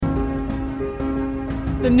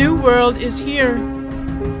The new world is here,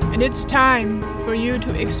 and it's time for you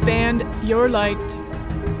to expand your light.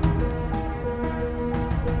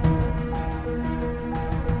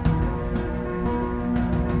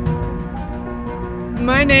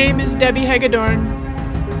 My name is Debbie Hagedorn,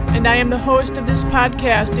 and I am the host of this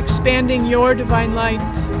podcast, Expanding Your Divine Light.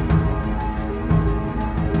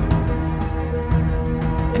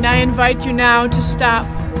 And I invite you now to stop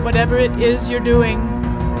whatever it is you're doing,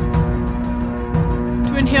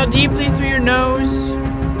 to inhale deeply through your nose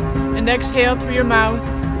and exhale through your mouth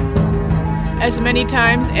as many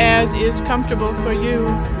times as is comfortable for you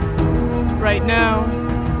right now.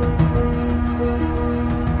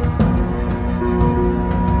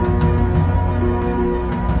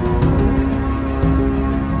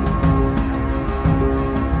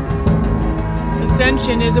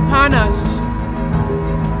 Ascension is upon us,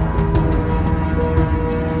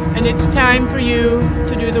 and it's time for you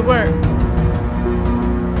to do the work.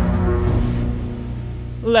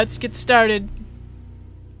 Let's get started.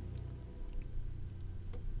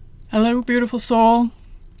 Hello, beautiful soul,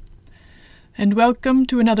 and welcome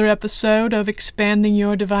to another episode of Expanding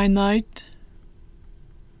Your Divine Light.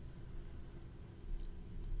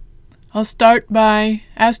 I'll start by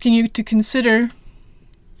asking you to consider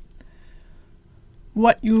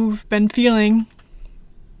what you've been feeling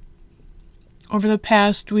over the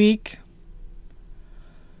past week.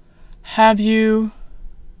 Have you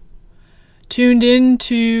tuned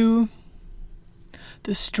into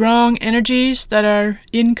the strong energies that are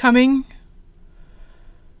incoming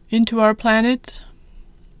into our planet?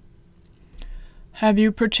 Have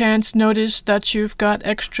you perchance noticed that you've got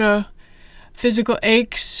extra physical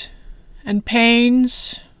aches and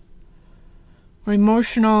pains or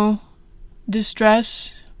emotional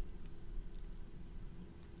distress?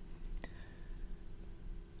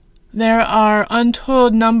 There are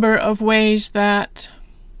untold number of ways that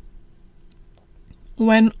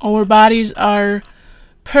when our bodies are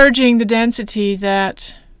purging the density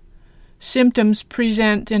that symptoms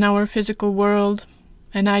present in our physical world.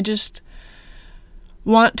 And I just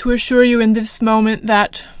want to assure you in this moment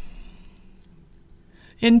that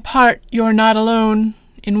in part you're not alone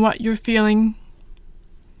in what you're feeling,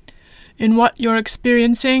 in what you're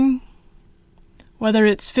experiencing, whether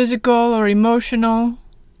it's physical or emotional,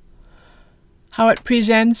 how it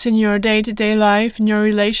presents in your day-to-day life, in your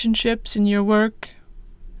relationships, in your work,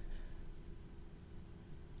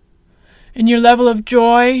 in your level of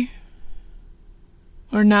joy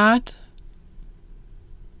or not.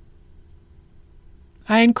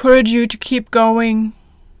 I encourage you to keep going.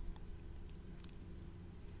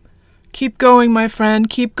 Keep going, my friend,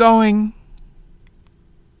 keep going.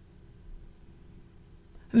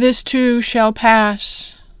 This too shall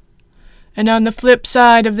pass. And on the flip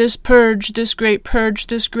side of this purge, this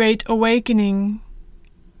great awakening,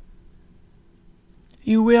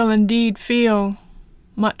 you will indeed feel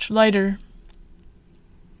much lighter.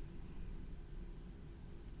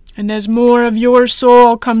 And as more of your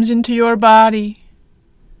soul comes into your body,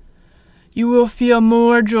 you will feel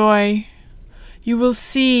more joy. You will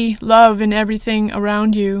see love in everything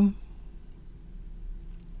around you.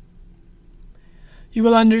 You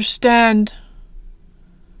will understand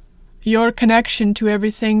your connection to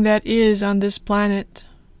everything that is on this planet.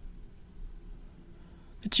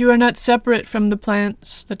 That you are not separate from the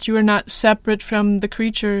plants, that you are not separate from the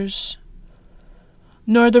creatures,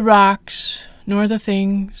 nor the rocks, nor the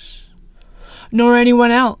things, nor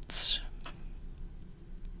anyone else.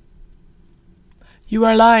 You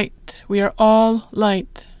are light. We are all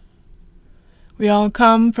light. We all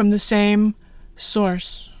come from the same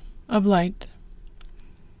source of light.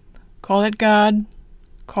 Call it God,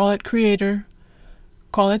 call it Creator,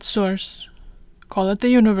 call it Source, call it the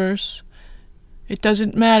universe. It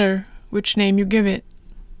doesn't matter which name you give it.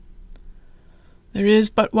 There is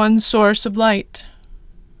but one source of light.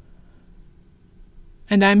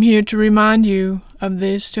 And I'm here to remind you of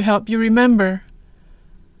this, to help you remember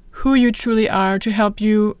who you truly are, to help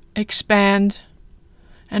you expand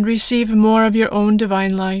and receive more of your own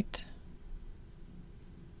divine light.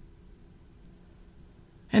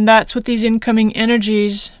 And that's what these incoming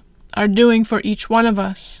energies are doing for each one of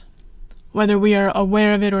us, whether we are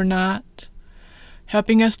aware of it or not,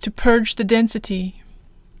 helping us to purge the density.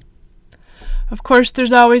 Of course,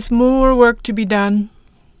 there's always more work to be done,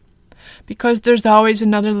 because there's always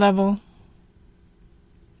another level.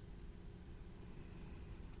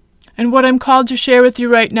 And what I'm called to share with you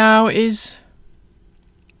right now is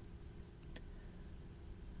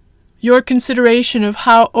your consideration of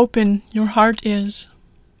how open your heart is.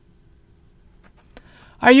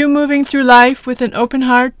 Are you moving through life with an open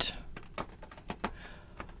heart?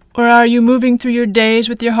 Or are you moving through your days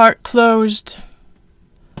with your heart closed,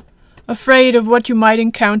 afraid of what you might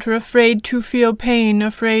encounter, afraid to feel pain,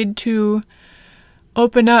 afraid to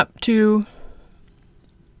open up to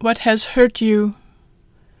what has hurt you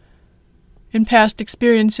in past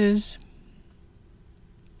experiences?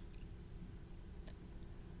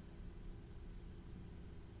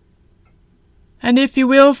 And if you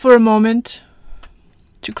will, for a moment,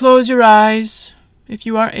 to close your eyes, if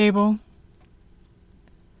you are able,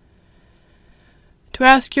 to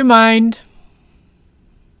ask your mind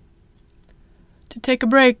to take a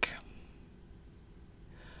break,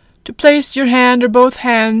 to place your hand or both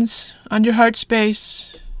hands on your heart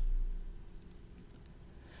space,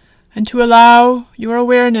 and to allow your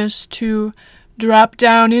awareness to drop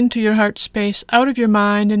down into your heart space, out of your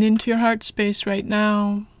mind and into your heart space right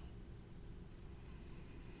now.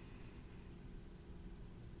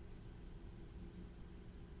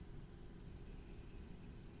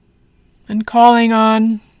 And calling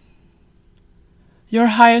on your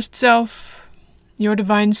highest self, your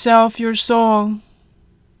divine self, your soul.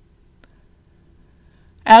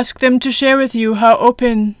 Ask them to share with you how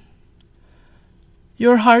open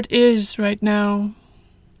your heart is right now.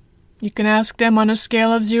 You can ask them on a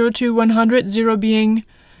scale of 0 to 100, 0 being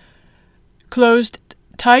closed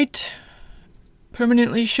tight,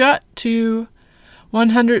 permanently shut, to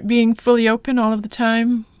 100 being fully open all of the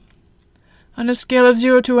time. On a scale of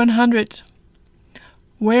 0 to 100,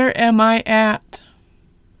 where am I at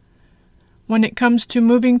when it comes to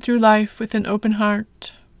moving through life with an open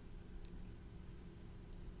heart?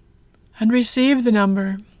 And receive the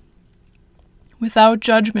number without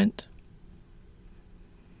judgment.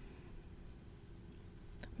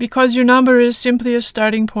 Because your number is simply a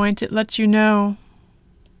starting point, it lets you know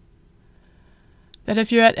that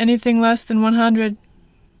if you're at anything less than 100,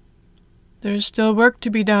 there is still work to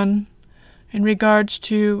be done in regards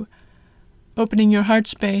to opening your heart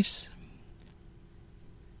space.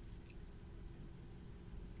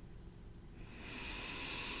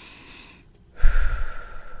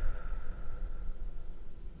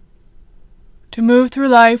 To move through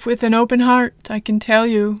life with an open heart, I can tell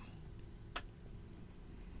you,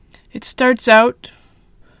 it starts out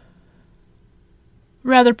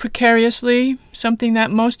rather precariously, something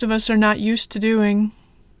that most of us are not used to doing.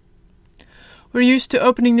 We're used to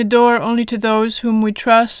opening the door only to those whom we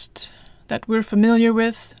trust, that we're familiar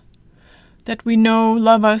with, that we know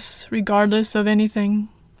love us regardless of anything.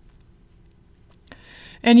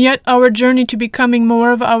 And yet our journey to becoming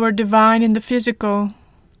more of our divine in the physical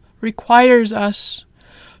requires us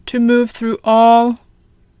to move through all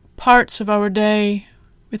parts of our day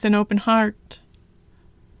with an open heart,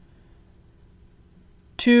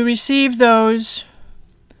 to receive those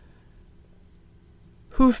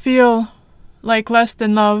who feel like less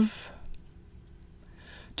than love,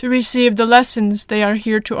 to receive the lessons they are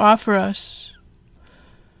here to offer us,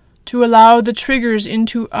 to allow the triggers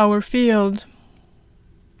into our field.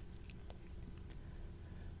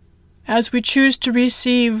 As we choose to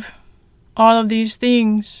receive all of these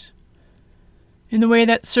things in the way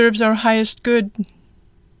that serves our highest good,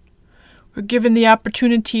 we're given the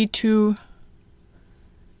opportunity to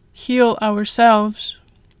heal ourselves.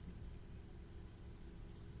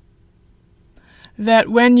 That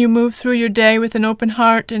when you move through your day with an open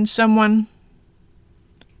heart and someone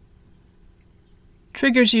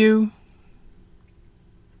triggers you,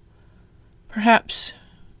 perhaps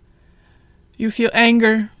you feel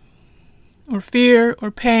anger or fear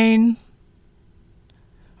or pain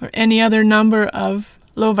or any other number of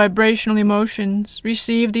low vibrational emotions,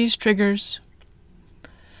 receive these triggers.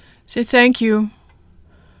 Say thank you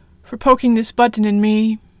for poking this button in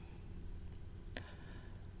me.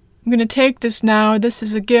 I'm going to take this now. This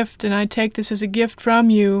is a gift, and I take this as a gift from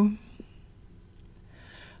you.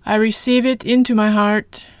 I receive it into my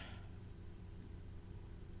heart,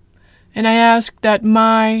 and I ask that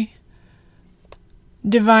my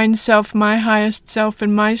divine self, my highest self,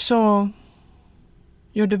 and my soul,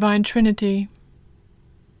 your divine Trinity,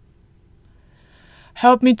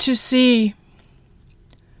 help me to see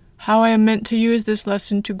how I am meant to use this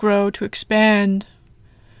lesson to grow, to expand,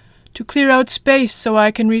 to clear out space so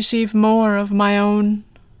I can receive more of my own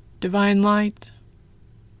divine light.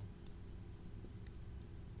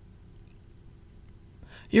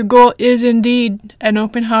 Your goal is indeed an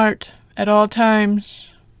open heart at all times.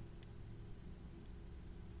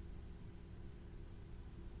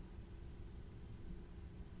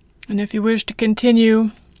 And if you wish to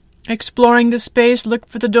continue exploring the space, look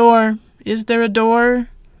for the door. Is there a door?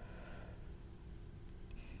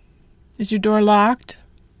 Is your door locked?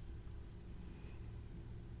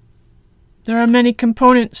 There are many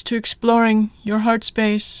components to exploring your heart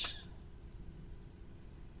space,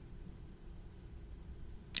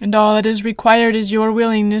 and all that is required is your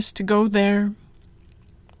willingness to go there,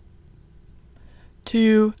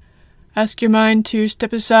 to ask your mind to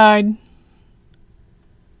step aside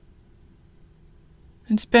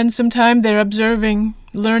and spend some time there observing,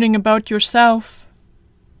 learning about yourself,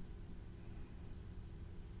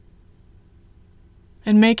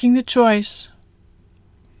 and making the choice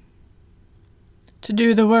to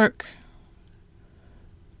do the work,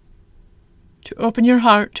 to open your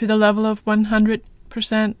heart to the level of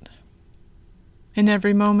 100% in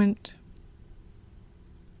every moment.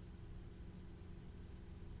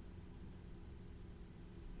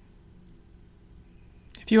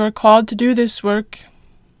 If you are called to do this work,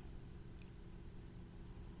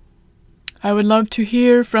 I would love to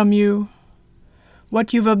hear from you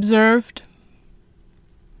what you've observed,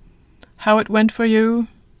 how it went for you,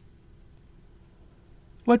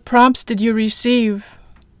 what prompts did you receive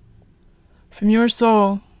from your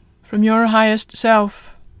soul, from your highest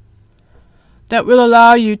self, that will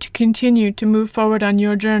allow you to continue to move forward on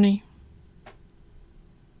your journey.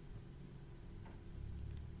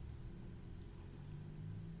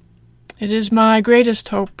 It is my greatest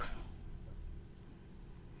hope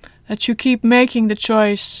that you keep making the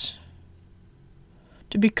choice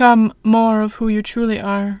to become more of who you truly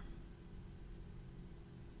are.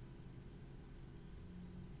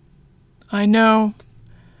 I know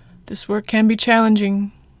this work can be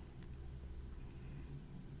challenging.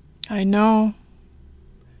 I know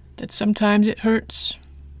that sometimes it hurts,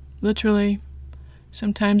 literally.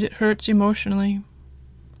 Sometimes it hurts emotionally.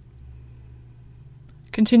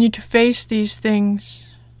 Continue to face these things.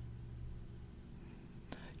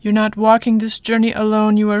 You're not walking this journey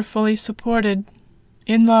alone. You are fully supported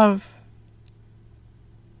in love.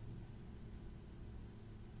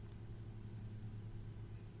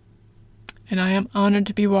 And I am honored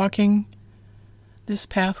to be walking this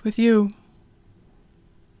path with you.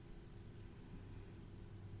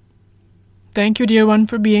 Thank you, dear one,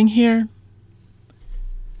 for being here.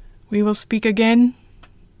 We will speak again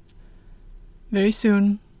very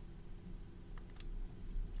soon.